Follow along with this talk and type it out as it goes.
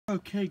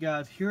Okay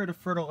guys, here are the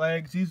fertile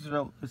eggs. These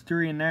are the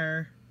 3 in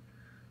there.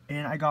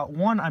 And I got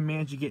one I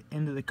managed to get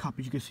into the cup.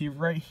 As you can see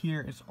right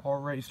here, it's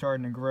already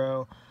starting to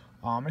grow.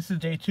 This is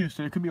day 2,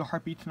 so there could be a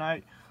heartbeat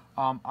tonight.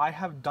 I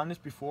have done this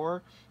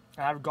before,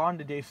 and I've gone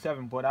to day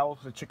 7, but that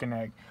was a chicken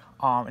egg.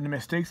 And the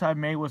mistakes I've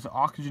made was the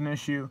oxygen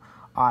issue.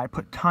 I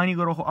put tiny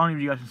little, I don't know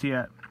if you guys can see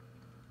that.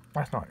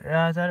 That's not,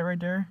 yeah, is that it right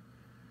there?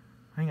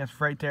 I think that's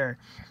right there.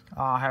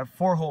 I have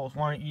 4 holes,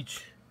 one in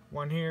each.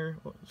 One here,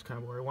 well, it's kind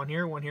of blurry. One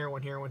here, one here,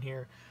 one here, one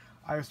here.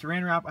 I have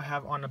saran wrap I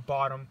have on the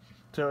bottom,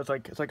 so it's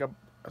like a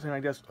thing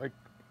like this, like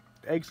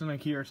eggs like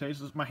here. Say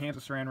this is my hand's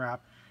a saran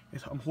wrap.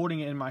 I'm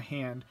holding it in my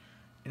hand,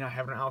 and I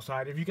have it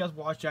outside. If you guys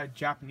watch that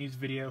Japanese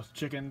video,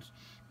 chickens,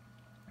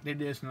 they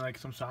did this in like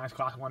some science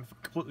class, one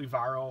completely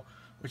viral,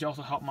 which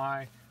also helped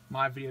my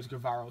videos go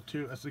viral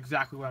too. That's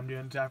exactly what I'm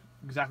doing,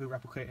 exactly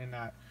replicating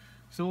that.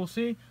 So we'll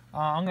see.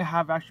 I'm gonna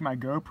have actually my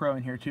GoPro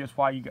in here too. That's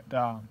why you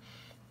got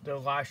the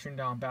live stream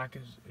down back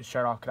is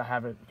shut off, because I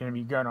have it going to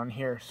be going on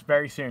here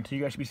very soon. So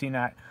you guys should be seeing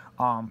that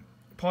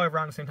probably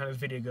around the same time this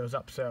video goes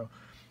up. So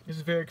this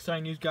is very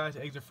exciting news, guys.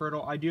 Eggs are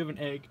fertile. I do have an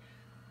egg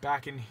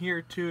back in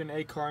here too, an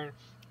egg carton.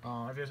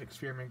 If this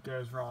experiment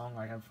goes wrong,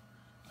 I have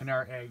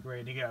another egg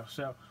ready to go.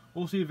 So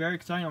we'll see. Very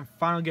exciting. I'm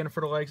finally getting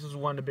fertile eggs. This is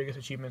one of the biggest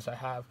achievements I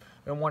have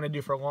and wanted to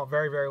do for a long,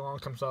 very, very long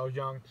time since I was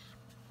young.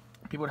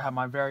 People to have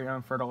my very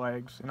own fertile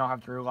eggs, and I don't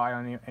have to rely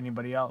on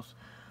anybody else.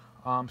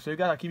 So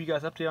I'll keep you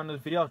guys updated on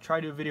this video. I'll try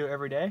to do a video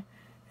every day.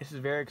 This is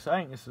very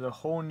exciting. This is a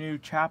whole new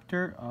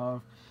chapter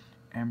of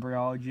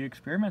embryology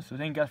experiments. So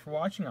thank you guys for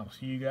watching. I'll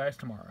see you guys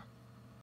tomorrow.